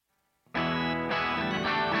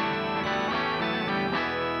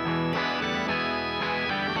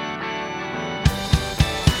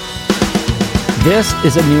This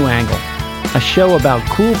is A New Angle, a show about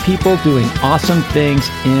cool people doing awesome things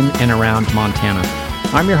in and around Montana.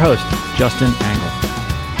 I'm your host, Justin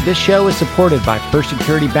Angle. This show is supported by First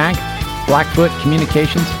Security Bank, Blackfoot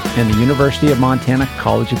Communications, and the University of Montana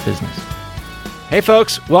College of Business. Hey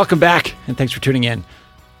folks, welcome back, and thanks for tuning in.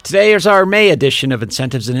 Today is our May edition of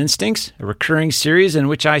Incentives and Instincts, a recurring series in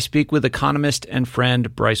which I speak with economist and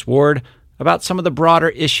friend Bryce Ward about some of the broader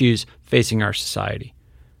issues facing our society.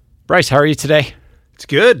 Bryce, how are you today? It's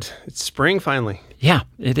good. It's spring finally. Yeah,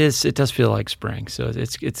 it is. It does feel like spring. So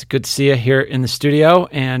it's good to see you here in the studio.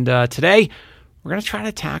 And today we're going to try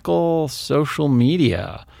to tackle social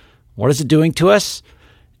media. What is it doing to us?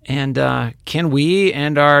 And can we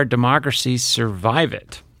and our democracy survive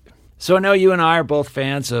it? So I know you and I are both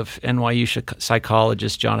fans of NYU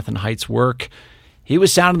psychologist Jonathan Haidt's work. He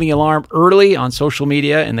was sounding the alarm early on social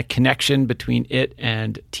media and the connection between it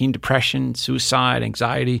and teen depression, suicide,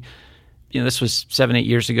 anxiety. You know, this was 7-8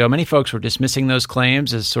 years ago. Many folks were dismissing those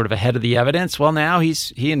claims as sort of ahead of the evidence. Well, now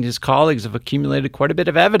he and his colleagues have accumulated quite a bit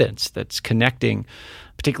of evidence that's connecting,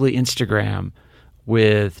 particularly Instagram,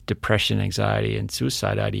 with depression, anxiety, and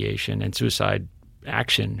suicide ideation and suicide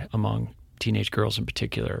action among teenage girls in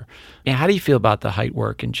particular. And how do you feel about the Haidt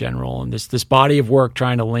work in general and this body of work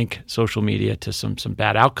trying to link social media to some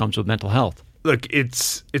bad outcomes with mental health? Look,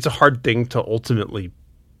 it's a hard thing to ultimately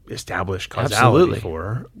establish causality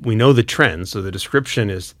for. We know the trends, so the description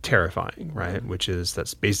is terrifying, right? Which is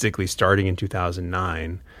that's basically starting in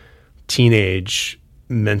 2009, teenage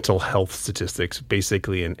mental health statistics,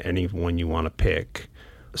 basically in any one you want to pick,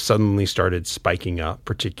 suddenly started spiking up,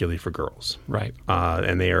 particularly for girls. Right.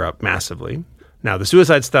 And they are up massively. Now, the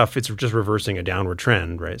suicide stuff, it's just reversing a downward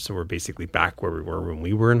trend, right? So we're basically back where we were when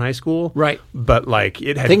we were in high school. Right. But like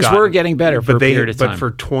it had Things were getting better for a period of time. But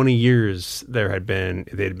for 20 years, they had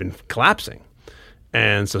been collapsing.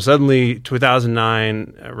 And so suddenly,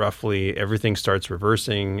 2009, roughly, everything starts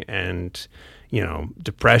reversing. And, you know,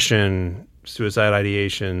 depression, suicide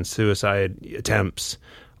ideation, suicide attempts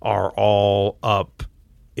are all up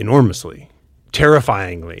enormously.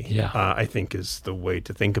 Terrifyingly, I think is the way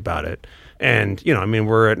to think about it. And, you know, I mean,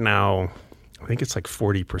 we're at now, I think it's like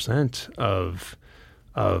 40% of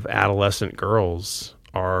adolescent girls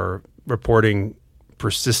are reporting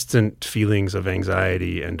persistent feelings of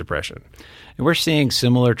anxiety and depression. And we're seeing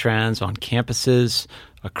similar trends on campuses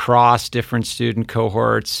across different student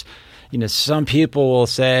cohorts. You know, some people will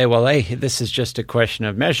say, well, hey, this is just a question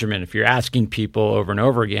of measurement. If you're asking people over and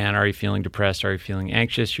over again, are you feeling depressed? Are you feeling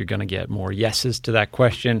anxious? You're going to get more yeses to that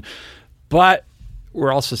question. But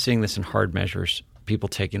we're also seeing this in hard measures, people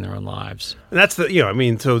taking their own lives. And that's the, you know, I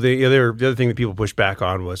mean, so the other thing that people push back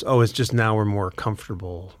on was, oh, it's just now we're more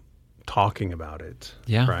comfortable talking about it.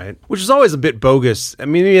 Yeah. Right. Which is always a bit bogus. I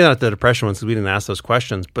mean, maybe not the depression ones because we didn't ask those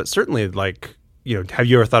questions, but certainly like, you know, have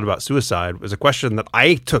you ever thought about suicide? Was a question that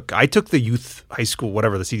I took. I took the youth high school,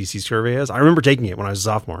 whatever the CDC survey is. I remember taking it when I was a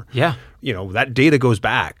sophomore. Yeah. You know, that data goes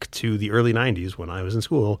back to the early 90s when I was in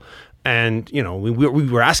school. And, you know, we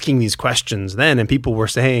were asking these questions then, and people were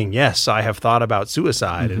saying, yes, I have thought about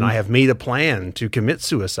suicide, and I have made a plan to commit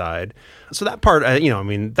suicide. So that part, you know, I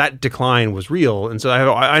mean, that decline was real. And so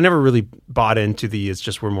I never really bought into it's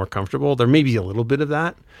just we're more comfortable. There may be a little bit of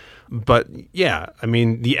that. But yeah, I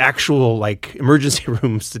mean, the actual like emergency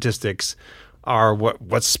room statistics are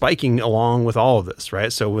what's spiking along with all of this,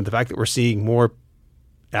 right? So with the fact that we're seeing more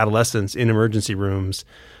adolescents in emergency rooms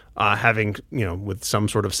having, you know, with some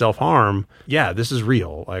sort of self-harm, yeah, this is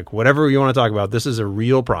real. Like whatever you want to talk about, this is a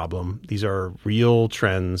real problem. These are real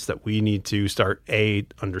trends that we need to start,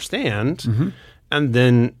 understand, and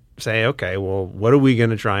then say, okay, well, what are we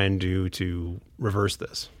going to try and do to reverse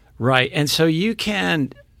this? Right. And so you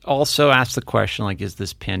can also ask the question, like, is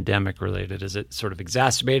this pandemic related? Is it sort of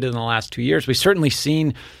exacerbated in the last 2 years? We've certainly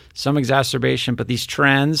seen some exacerbation, but these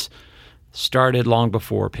trends started long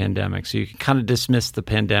before pandemic. So you can kind of dismiss the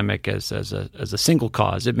pandemic as a single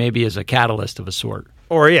cause. It maybe is a catalyst of a sort.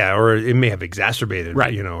 Or it may have exacerbated,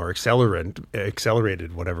 right, you know, or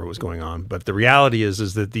accelerated whatever was going on. But the reality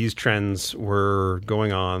is that these trends were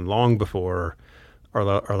going on long before our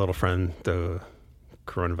little friend, the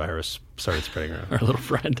coronavirus, started spreading around. Our little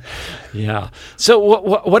friend. Yeah. So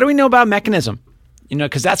what do we know about mechanism? You know,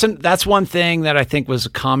 because that's one thing that I think was a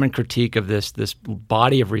common critique of this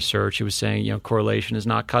body of research. It was saying, you know, correlation is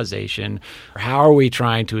not causation. How are we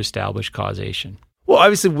trying to establish causation? Well,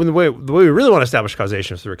 obviously, the way we really want to establish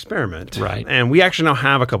causation is through experiment. Right. And we actually now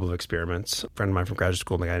have a couple of experiments. A friend of mine from graduate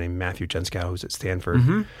school, a guy named Matthew Jenskow, who's at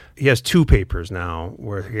Stanford, he has 2 papers now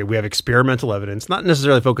where we have experimental evidence, not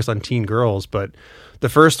necessarily focused on teen girls, but the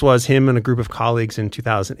first was him and a group of colleagues in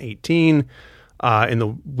 2018 in the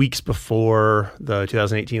weeks before the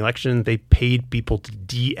 2018 election, they paid people to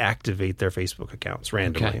deactivate their Facebook accounts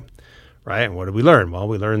randomly. Okay. Right? And what did we learn? Well,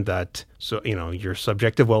 we learned that your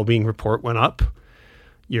subjective well-being report went up,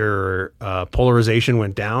 your polarization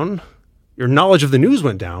went down, your knowledge of the news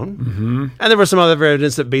went down, and there was some other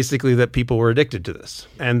evidence that basically that people were addicted to this.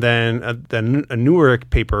 And then a newer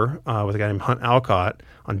paper with a guy named Hunt Alcott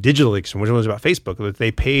on digital addiction, which was about Facebook, that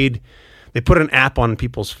they put an app on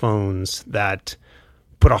people's phones that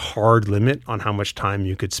put a hard limit on how much time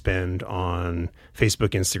you could spend on Facebook,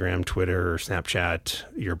 Instagram, Twitter, Snapchat,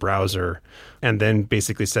 your browser, and then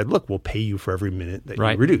basically said, look, we'll pay you for every minute that you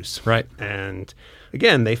reduce. Right. And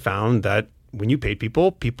again, they found that when you paid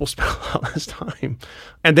people spent a lot less time.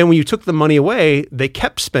 And then when you took the money away, they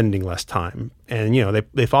kept spending less time. And,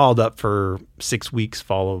 they followed up for 6 weeks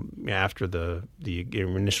after the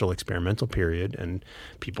initial experimental period, and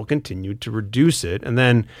people continued to reduce it. And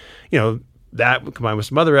then, that combined with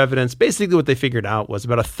some other evidence, basically what they figured out was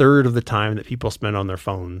about a third of the time that people spend on their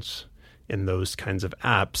phones in those kinds of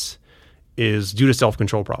apps is due to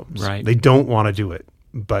self-control problems. Right. They don't want to do it,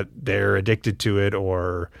 but they're addicted to it,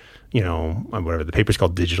 or whatever. The paper's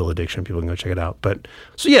called Digital Addiction. People can go check it out. But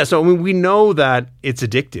so we know that it's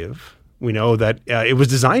addictive. We know that it was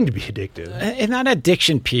designed to be addictive. And that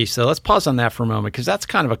addiction piece, though, let's pause on that for a moment, because that's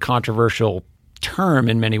kind of a controversial term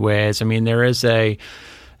in many ways. I mean, there is a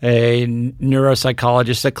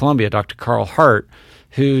neuropsychologist at Columbia, Dr. Carl Hart,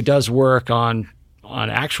 who does work on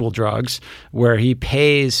actual drugs, where he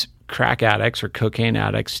pays crack addicts or cocaine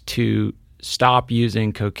addicts to stop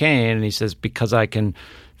using cocaine. And he says, because I can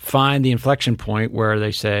find the inflection point where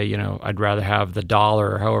they say, I'd rather have the $1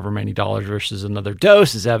 or however many dollars versus another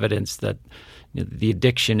dose, is evidence that the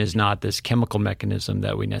addiction is not this chemical mechanism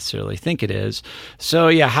that we necessarily think it is. So,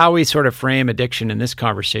 how we sort of frame addiction in this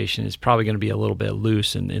conversation is probably going to be a little bit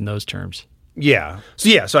loose in those terms. Yeah.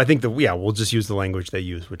 So I think we'll just use the language they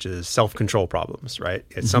use, which is self-control problems, right?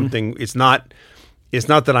 It's something, it's not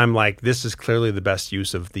that I'm like, this is clearly the best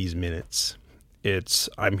use of these minutes. It's,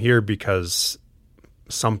 I'm here because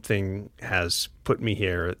something has put me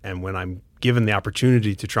here, and when I'm given the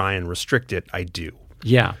opportunity to try and restrict it, I do.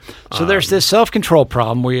 Yeah. So there's this self-control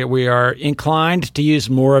problem. We are inclined to use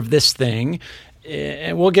more of this thing,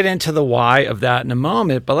 and we'll get into the why of that in a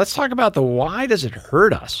moment, but let's talk about the why does it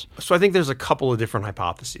hurt us? So I think there's a couple of different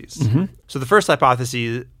hypotheses. So the first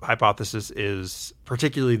hypothesis is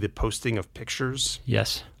particularly the posting of pictures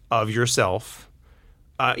of yourself.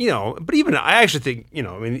 But even I actually think,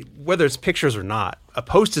 whether it's pictures or not, a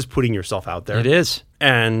post is putting yourself out there. It is.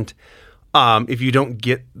 And if you don't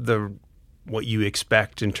get what you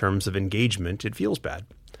expect in terms of engagement, it feels bad,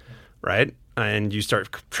 right? And you start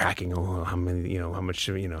tracking, how many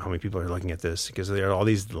people are looking at this, because there are all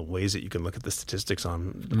these little ways that you can look at the statistics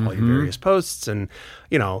on all your various posts, and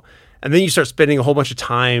then you start spending a whole bunch of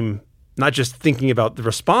time not just thinking about the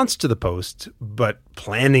response to the post, but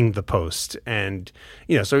planning the post, and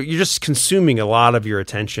so you're just consuming a lot of your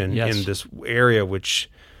attention in this area, which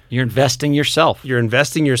you're investing yourself. You're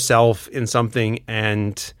investing yourself in something,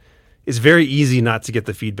 and it's very easy not to get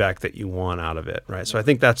the feedback that you want out of it, right? So I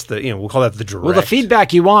think that's we'll call that the direct. Well, the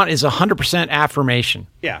feedback you want is 100% affirmation.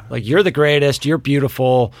 Yeah. Like, you're the greatest, you're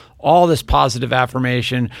beautiful, all this positive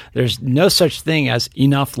affirmation. There's no such thing as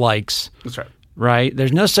enough likes. That's right. Right?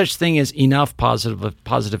 There's no such thing as enough positive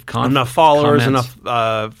enough followers, comments.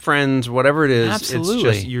 Enough friends, whatever it is. Absolutely.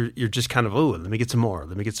 It's just, you're just kind of, let me get some more, and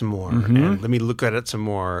let me look at it some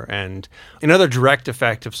more. And another direct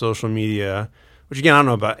effect of social media, which again, I don't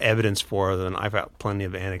know about evidence for, then I've got plenty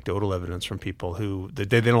of anecdotal evidence from people who they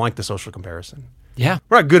don't like the social comparison. Yeah.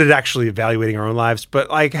 We're not good at actually evaluating our own lives, but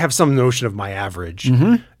I have some notion of my average.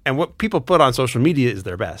 And what people put on social media is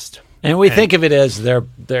their best. And we think of it as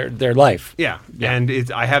their life. Yeah.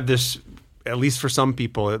 And I have this, at least for some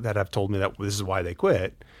people that have told me that this is why they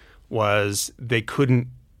quit, was they couldn't,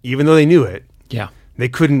 even though they knew it, they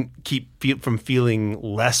couldn't keep from feeling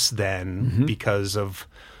less than because of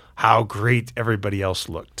how great everybody else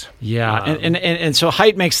looked. Yeah, and so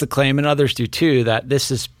Haidt makes the claim, and others do too, that this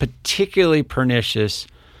is particularly pernicious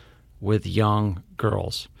with young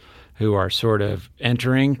girls who are sort of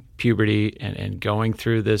entering puberty and going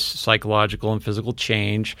through this psychological and physical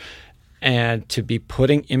change, and to be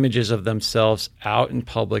putting images of themselves out in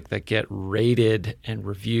public that get rated and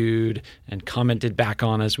reviewed and commented back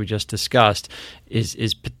on, as we just discussed,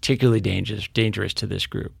 is particularly dangerous to this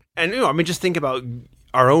group. And just think about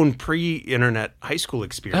our own pre-internet high school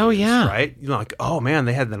experience. Oh, yeah. Right? You know, like, oh man,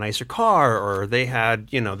 they had the nicer car, or they had,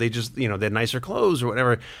 they just, they had nicer clothes or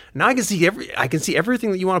whatever. Now I can see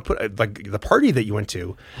everything that you want to put, like the party that you went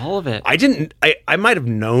to. All of it. I might have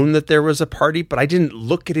known that there was a party, but I didn't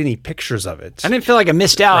look at any pictures of it. I didn't feel like I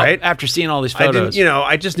missed out Right? after seeing all these photos.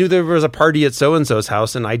 I just knew there was a party at so-and-so's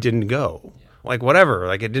house and I didn't go. Like whatever,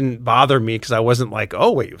 like it didn't bother me because I wasn't like,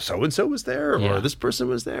 oh wait, so-and-so was there Yeah. or this person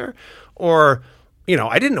was there, or,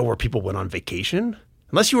 I didn't know where people went on vacation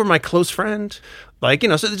unless you were my close friend. Like,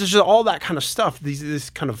 so there's just all that kind of stuff.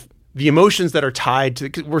 These kind of the emotions that are tied to,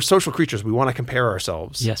 'cause we're social creatures. We want to compare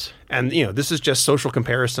ourselves. Yes. And, this is just social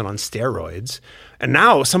comparison on steroids. And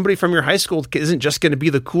now somebody from your high school isn't just going to be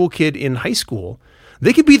the cool kid in high school.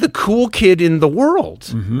 They could be the cool kid in the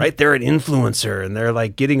world, right? They're an influencer and they're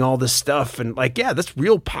like getting all this stuff. And like, yeah, that's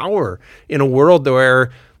real power in a world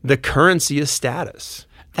where the currency is status.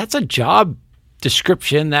 That's a job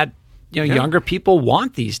description that younger people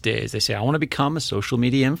want these days. They say, I want to become a social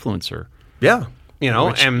media influencer. Yeah.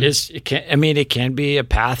 And it can be a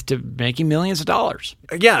path to making millions of dollars.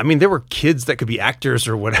 Yeah, I mean, there were kids that could be actors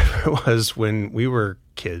or whatever it was when we were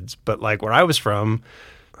kids. But like where I was from,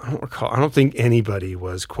 I don't think anybody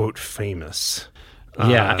was, quote, famous.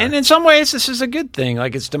 Yeah, and in some ways, this is a good thing.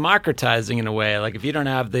 Like, it's democratizing in a way. Like, if you don't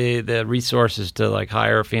have the resources to like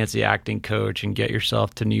hire a fancy acting coach and get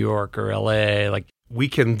yourself to New York or LA, like, we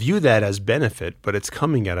can view that as benefit, but it's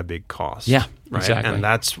coming at a big cost. Yeah, right? exactly. And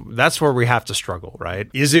that's where we have to struggle, right?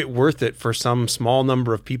 Is it worth it for some small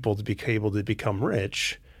number of people to be able to become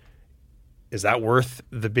rich? Is that worth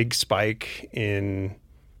the big spike in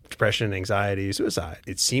depression, anxiety, suicide?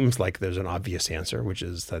 It seems like there's an obvious answer, which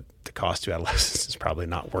is that the cost to adolescence is probably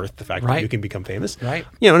not worth the fact that you can become famous. Right.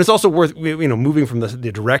 And it's also worth, moving from the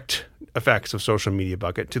direct effects of social media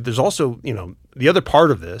bucket to there's also, the other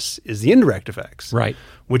part of this is the indirect effects. Right.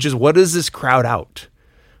 Which is, what does this crowd out?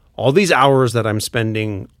 All these hours that I'm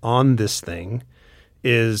spending on this thing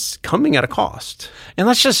is coming at a cost. And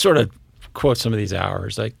let's just sort of quote some of these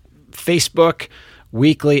hours. Like, Facebook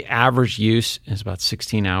weekly average use is about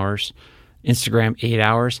 16 hours. Instagram, 8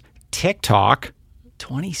 hours. TikTok,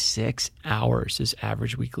 26 hours is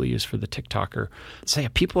average weekly use for the TikToker. So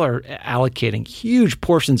people are allocating huge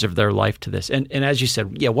portions of their life to this. And as you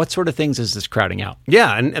said, what sort of things is this crowding out?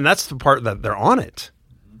 Yeah, and that's the part that they're on it,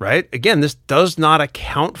 right? Again, this does not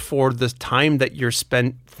account for the time that you're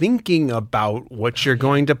spent thinking about what you're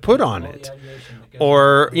going to put on it.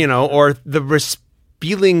 Or the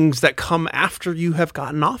feelings that come after you have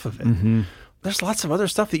gotten off of it. Mm-hmm. There's lots of other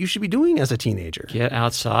stuff that you should be doing as a teenager. Get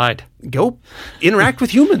outside. Go interact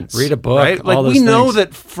with humans. Read a book. Right? Like, all those we know things.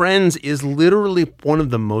 that friends is literally one of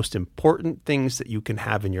the most important things that you can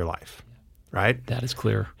have in your life, right? That is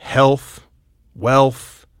clear. Health,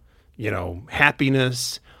 wealth,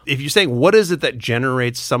 happiness. If you're saying, what is it that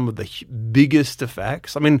generates some of the biggest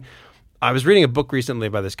effects? I mean, I was reading a book recently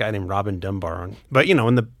by this guy named Robin Dunbar. But,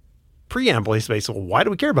 in the preamble, he says, well, why do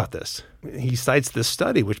we care about this? He cites this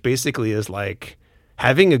study, which basically is like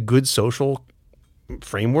having a good social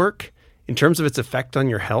framework in terms of its effect on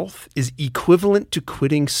your health is equivalent to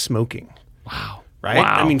quitting smoking. Wow. Right?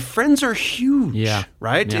 Wow. I mean, friends are huge. Yeah.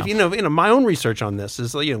 Right? Yeah. If, my own research on this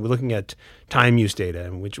is, we're looking at time use data,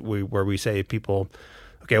 where we say people,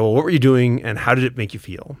 okay, well, what were you doing and how did it make you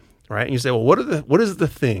feel? Right? And you say, well, what is the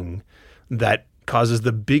thing that causes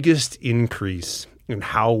the biggest increase in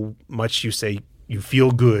how much you say you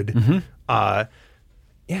feel good? Mm-hmm.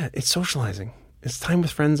 It's socializing. It's time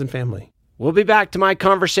with friends and family. We'll be back to my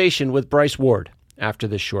conversation with Bryce Ward after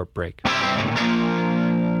this short break.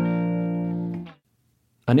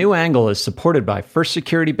 A New Angle is supported by First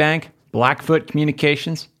Security Bank, Blackfoot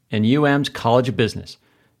Communications, and UM's College of Business.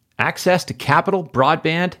 Access to capital,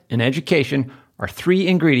 broadband, and education are 3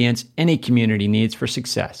 ingredients any community needs for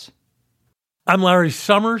success. I'm Larry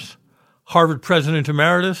Summers, Harvard President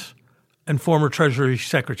Emeritus and former Treasury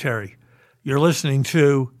Secretary. You're listening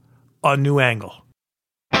to A New Angle.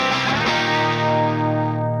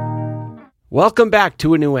 Welcome back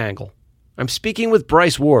to A New Angle. I'm speaking with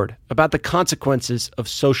Bryce Ward about the consequences of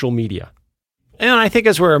social media. And I think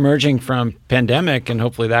as we're emerging from pandemic, and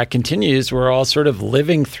hopefully that continues, we're all sort of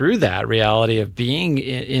living through that reality of being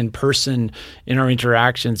in person in our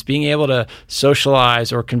interactions, being able to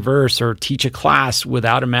socialize or converse or teach a class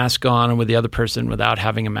without a mask on and with the other person without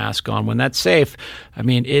having a mask on. When that's safe, I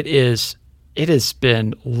mean, it has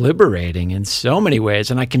been liberating in so many ways.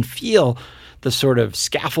 And I can feel the sort of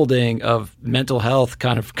scaffolding of mental health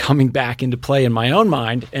kind of coming back into play in my own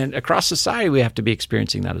mind. And across society, we have to be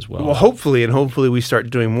experiencing that as well. Well, hopefully we start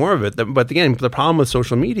doing more of it. But again, the problem with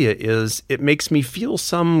social media is it makes me feel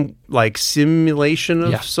some like simulation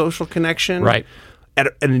of social connection. Right. At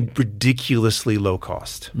a ridiculously low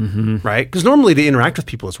cost, right? Because normally to interact with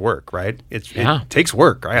people is work, right? It takes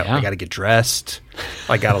work. Right? I got to get dressed.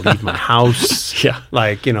 I got to leave my house.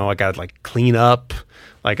 Like, I got to like clean up.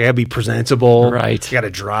 Like I got to be presentable. Right. I got to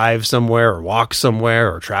drive somewhere or walk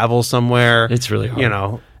somewhere or travel somewhere. It's really hard.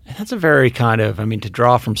 And that's a very kind of, to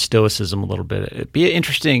draw from Stoicism a little bit, it'd be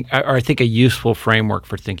interesting, or I think a useful framework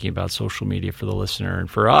for thinking about social media for the listener and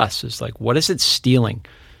for us is like, what is it stealing?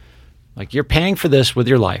 Like you're paying for this with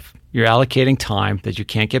your life. You're allocating time that you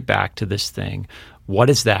can't get back to this thing. What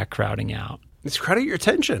is that crowding out? It's crowding your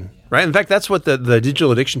attention, right? In fact, that's what the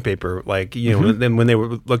digital addiction paper, like, then when they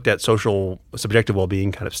were looked at social subjective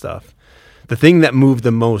well-being kind of stuff, the thing that moved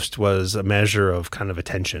the most was a measure of kind of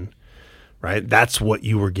attention, right? That's what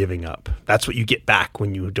you were giving up. That's what you get back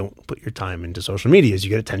when you don't put your time into social media is you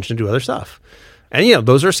get attention to other stuff. And,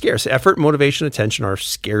 those are scarce. Effort, motivation, attention are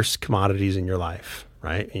scarce commodities in your life.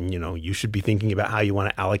 Right. And, you should be thinking about how you want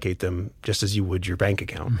to allocate them just as you would your bank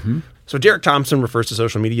account. So Derek Thompson refers to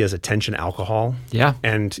social media as attention alcohol. Yeah.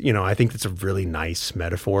 And, I think that's a really nice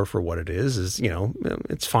metaphor for what it is,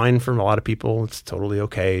 it's fine for a lot of people. It's totally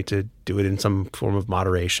okay to do it in some form of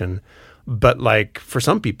moderation. But like for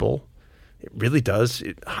some people, it really does.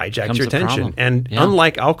 It hijacks your attention. And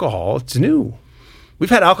unlike alcohol, it's new. We've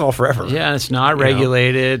had alcohol forever. Yeah, it's not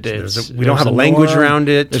regulated. We don't have a language around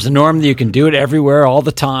it. There's a norm that you can do it everywhere all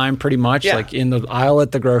the time, pretty much, like in the aisle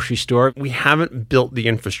at the grocery store. We haven't built the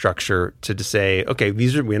infrastructure to say, okay,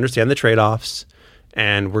 we understand the trade-offs,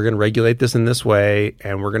 and we're going to regulate this in this way,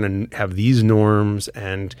 and we're going to have these norms,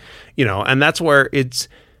 and and that's why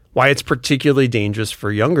it's particularly dangerous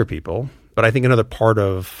for younger people. But I think another part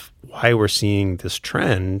of why we're seeing this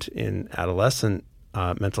trend in adolescent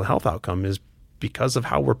mental health outcome is because of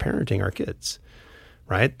how we're parenting our kids,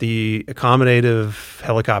 right? The accommodative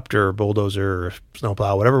helicopter, bulldozer,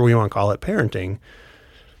 snowplow, whatever we want to call it, parenting,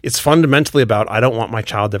 it's fundamentally about, I don't want my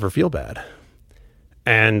child to ever feel bad.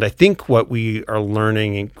 And I think what we are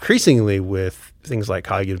learning increasingly with things like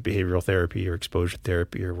cognitive behavioral therapy or exposure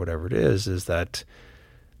therapy or whatever it is that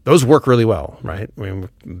those work really well, right?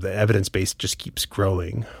 The evidence base just keeps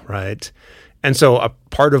growing, right? And so a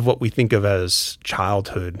part of what we think of as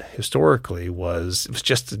childhood historically was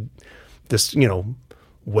just this,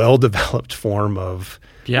 well-developed form of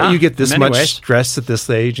you get this much stress at this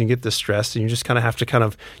age and you get this stress and you just kind of have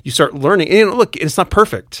to you start learning. And look, it's not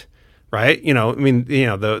perfect, right?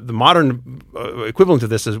 The modern equivalent to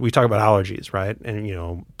this is we talk about allergies, right? And,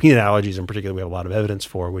 peanut allergies in particular, we have a lot of evidence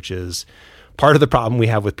for, which is part of the problem we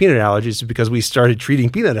have with peanut allergies is because we started treating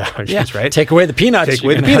peanut allergies, right? Take away the peanuts. Take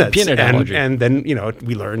away the peanuts. Peanut allergy. And then,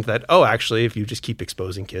 we learned that, actually, if you just keep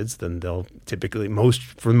exposing kids, then they'll typically,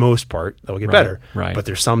 for the most part, they'll get better. Right. But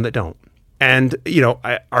there's some that don't. And,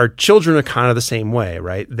 our children are kind of the same way,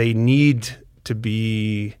 right? They need to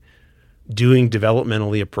be doing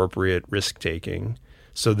developmentally appropriate risk-taking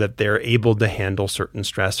so that they're able to handle certain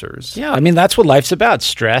stressors. Yeah, that's what life's about,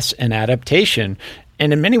 stress and adaptation.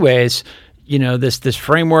 And in many ways, this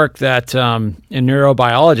framework that a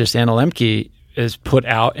neurobiologist, Anna Lemke, has put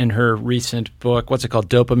out in her recent book, what's it called,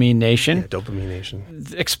 Dopamine Nation? Yeah, Dopamine Nation.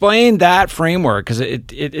 Explain that framework, because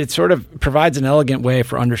it sort of provides an elegant way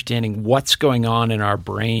for understanding what's going on in our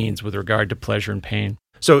brains with regard to pleasure and pain.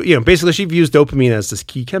 So, basically she views dopamine as this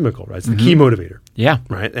key chemical, right? It's the key motivator. Yeah.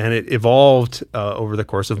 Right? And it evolved over the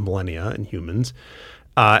course of millennia in humans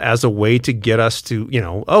as a way to get us to,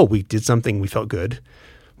 we did something, we felt good.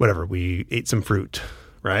 Whatever, we ate some fruit,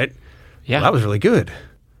 right? Yeah. Well, that was really good.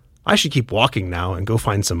 I should keep walking now and go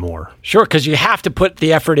find some more. Sure, because you have to put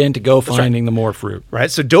the effort in to go finding the more fruit. Right?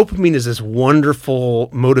 So dopamine is this wonderful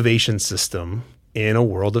motivation system in a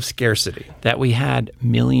world of scarcity. That we had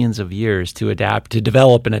millions of years to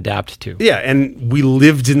develop and adapt to. Yeah, and we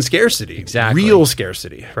lived in scarcity. Exactly. Real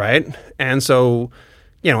scarcity, right? And so...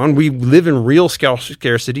 and we live in real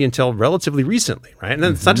scarcity until relatively recently, right? And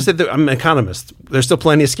it's not to say that I'm an economist. There's still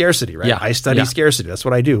plenty of scarcity, right? Yeah. I study scarcity. That's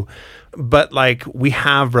what I do. But we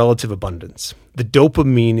have relative abundance. The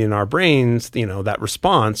dopamine in our brains, that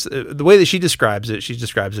response, the way that she describes it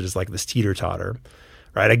as like this teeter-totter,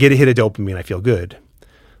 right? I get a hit of dopamine, I feel good.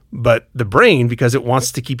 But the brain, because it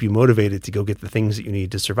wants to keep you motivated to go get the things that you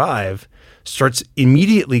need to survive, starts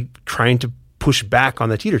immediately trying to push back on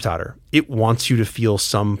the teeter-totter. It wants you to feel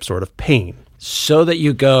some sort of pain. so that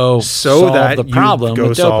you go so solve that the problem you go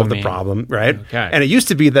with solve the dopamine. problem, right? Okay. And it used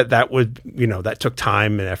to be that would, that took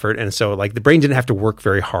time and effort. And so like the brain didn't have to work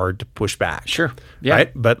very hard to push back. Sure. Yeah.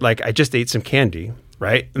 Right. But like I just ate some candy,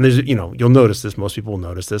 right? And there's, you'll notice this, most people will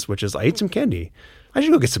notice this, which is I ate some candy. I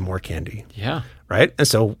should go get some more candy. Yeah. Right. And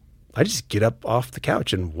so I just get up off the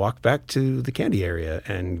couch and walk back to the candy area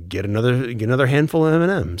and get another handful of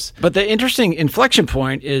M&Ms. But the interesting inflection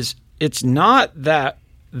point is it's not that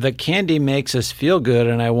the candy makes us feel good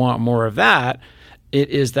and I want more of that.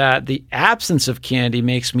 It is that the absence of candy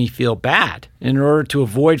makes me feel bad. In order to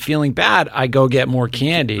avoid feeling bad, I go get more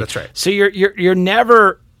candy. That's right. So you're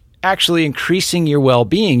never actually increasing your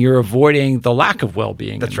well-being. You're avoiding the lack of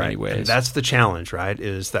well-being in many ways. And that's the challenge, right?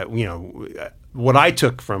 Is that, what I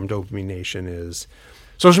took from Dopamine Nation is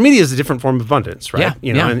social media is a different form of abundance, right?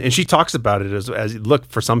 Yeah, And she talks about it as look,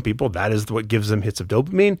 for some people, that is what gives them hits of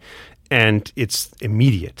dopamine, and it's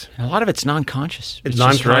immediate. And a lot of it's non-conscious. It's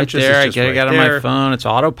just non-conscious, right there. it's just I get right on my there. phone. It's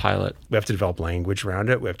autopilot. We have to develop language around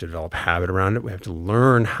it. We have to develop habit around it. We have to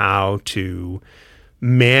learn how to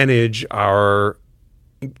manage our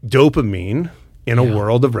dopamine in a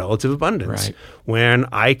world of relative abundance. Right. When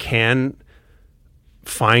I can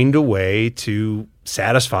find a way to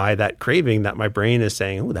satisfy that craving that my brain is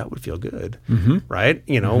saying, oh, that would feel good, right?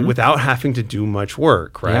 Without having to do much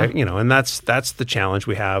work, right? Yeah. And that's the challenge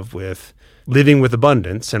we have with living with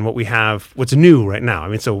abundance and what's new right now. I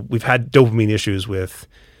mean, so we've had dopamine issues with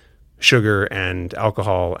sugar and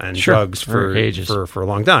alcohol and Sure. drugs For ages. for a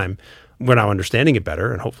long time. We're now understanding it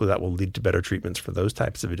better, and hopefully that will lead to better treatments for those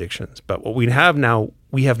types of addictions. But what we have now,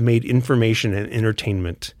 we have made information and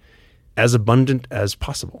entertainment as abundant as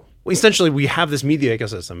possible. Well, essentially, we have this media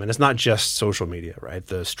ecosystem, and it's not just social media, right?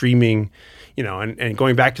 The streaming, and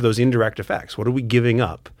going back to those indirect effects. What are we giving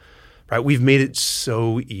up, right? We've made it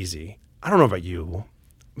so easy. I don't know about you,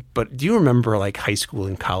 but do you remember like high school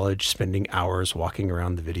and college spending hours walking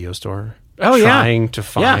around the video store? Oh, yeah. Trying to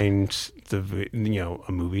find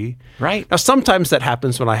a movie. Right. Now, sometimes that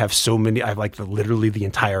happens when I have so many. I have like literally the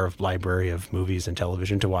entire library of movies and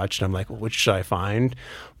television to watch, and I'm like, well, which should I find?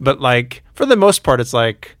 But like for the most part, it's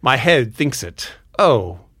like my head thinks it.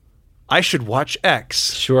 Oh, I should watch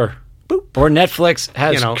X. Sure. Boop. Or Netflix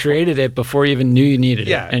has created it before you even knew you needed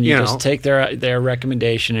Yeah, it. And you just take their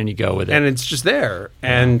recommendation and you go with it. And it's just there.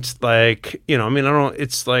 And like, I don't,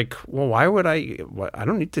 it's like, well, why would I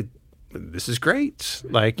don't need to, this is great.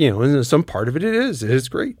 Like, and some part of it is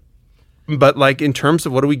great. But like in terms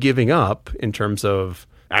of what are we giving up in terms of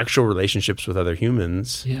actual relationships with other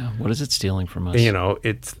humans? Yeah. What is it stealing from us?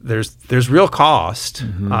 There's real cost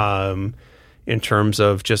in terms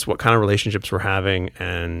of just what kind of relationships we're having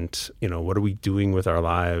and, what are we doing with our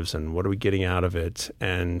lives and what are we getting out of it?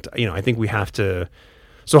 And, I think we have to,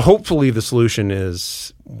 so hopefully the solution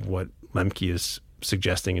is what Lemke is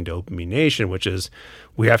suggesting in Dopamine Nation, which is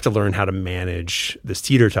we have to learn how to manage this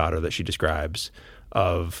teeter-totter that she describes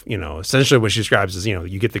of, essentially what she describes is,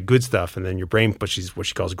 you get the good stuff and then your brain pushes what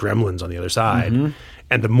she calls gremlins on the other side.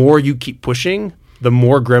 And the more you keep pushing, the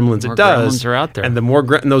more gremlins it does. Gremlins are out there. And the more,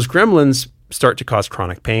 and those gremlins start to cause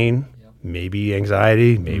chronic pain, maybe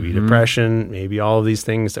anxiety, maybe depression, maybe all of these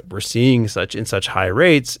things that we're seeing in such high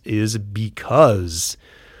rates is because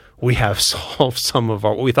we have solved some of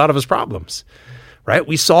what we thought of as problems. Right?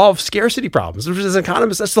 We solve scarcity problems. Which as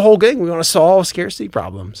economists, that's the whole thing. We want to solve scarcity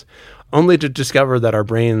problems, only to discover that our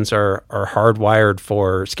brains are hardwired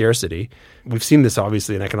for scarcity. We've seen this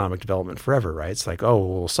obviously in economic development forever, right? It's like, oh,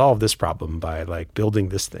 we'll solve this problem by like building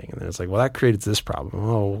this thing. And then it's like, well, that creates this problem.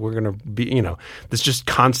 Oh, we're going to be, this just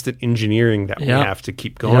constant engineering that we have to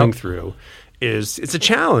keep going through it's a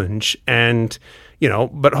challenge. And,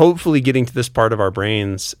 but hopefully getting to this part of our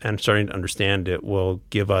brains and starting to understand it will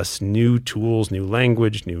give us new tools, new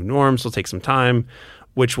language, new norms. It'll take some time,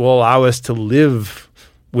 which will allow us to live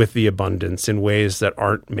with the abundance in ways that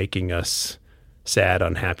aren't making us sad,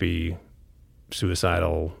 unhappy,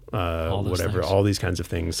 suicidal, whatever, all these kinds of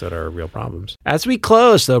things that are real problems. As we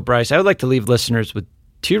close, though, Bryce, I would like to leave listeners with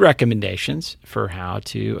 2 recommendations for how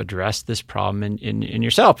to address this problem in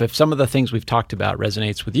yourself. If some of the things we've talked about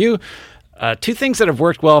resonates with you, 2 things that have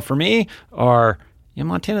worked well for me are,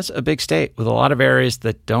 Montana's a big state with a lot of areas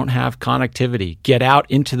that don't have connectivity. Get out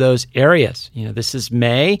into those areas. This is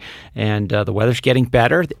May, and the weather's getting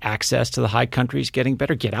better. The access to the high country is getting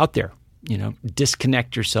better. Get out there.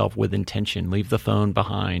 Disconnect yourself with intention. Leave the phone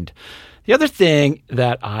behind. The other thing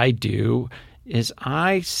that I do is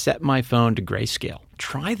I set my phone to grayscale.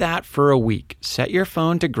 Try that for a week. Set your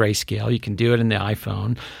phone to grayscale. You can do it in the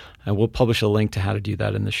iPhone. I will publish a link to how to do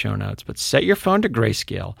that in the show notes. But set your phone to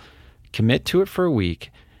grayscale. Commit to it for a week.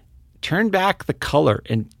 Turn back the color.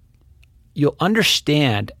 And you'll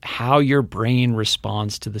understand how your brain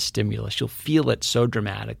responds to the stimulus. You'll feel it so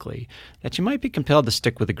dramatically that you might be compelled to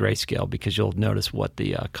stick with the grayscale because you'll notice what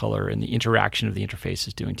the color and the interaction of the interface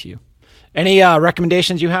is doing to you. Any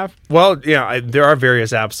recommendations you have? Well, there are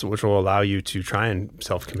various apps which will allow you to try and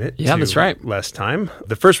self-commit to that's right. less time.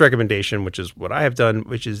 The first recommendation, which is what I have done,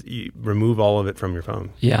 which is you remove all of it from your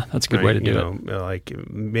phone. Yeah, that's a good way to do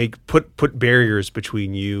it. Put barriers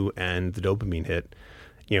between you and the dopamine hit.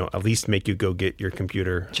 At least make you go get your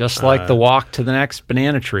computer. Just like the walk to the next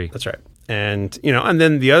banana tree. That's right. And, and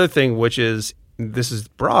then the other thing, which is, this is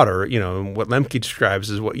broader, what Lemke describes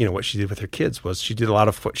is what she did with her kids was she did a lot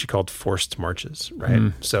of what she called forced marches,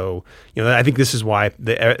 right? So, I think this is why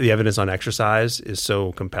the evidence on exercise is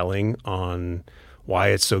so compelling on why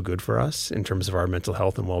it's so good for us in terms of our mental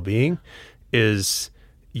health and well-being is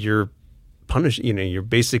you're you're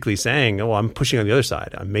basically saying, oh, I'm pushing on the other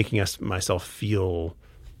side. I'm making myself feel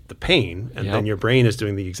the pain, and then your brain is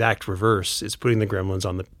doing the exact reverse. It's putting the gremlins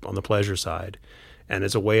on the pleasure side. And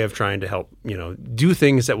it's a way of trying to help, do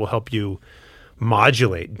things that will help you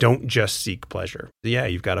modulate. Don't just seek pleasure. Yeah,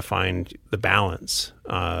 you've got to find the balance.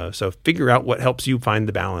 So figure out what helps you find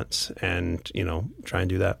the balance and, try and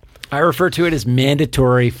do that. I refer to it as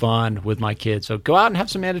mandatory fun with my kids. So go out and have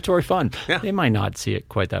some mandatory fun. Yeah. They might not see it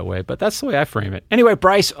quite that way, but that's the way I frame it. Anyway,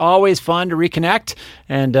 Bryce, always fun to reconnect.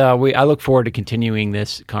 And I look forward to continuing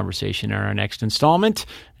this conversation in our next installment.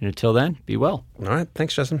 And until then, be well. All right.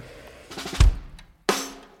 Thanks, Justin.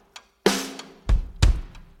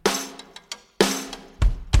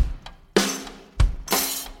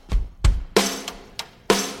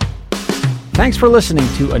 Thanks for listening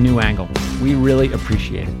to A New Angle. We really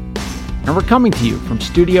appreciate it. And we're coming to you from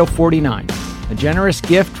Studio 49, a generous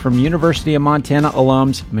gift from University of Montana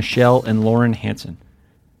alums Michelle and Lauren Hansen.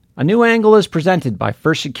 A New Angle is presented by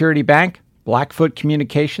First Security Bank, Blackfoot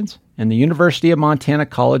Communications, and the University of Montana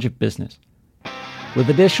College of Business.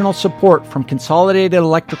 With additional support from Consolidated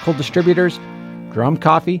Electrical Distributors, Drum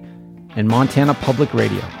Coffee, and Montana Public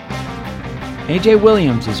Radio. AJ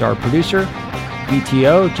Williams is our producer.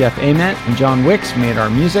 BTO, Jeff Ament, and John Wicks made our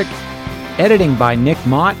music. Editing by Nick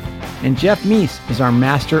Mott, and Jeff Meese is our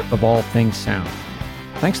master of all things sound.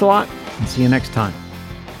 Thanks a lot, and see you next time.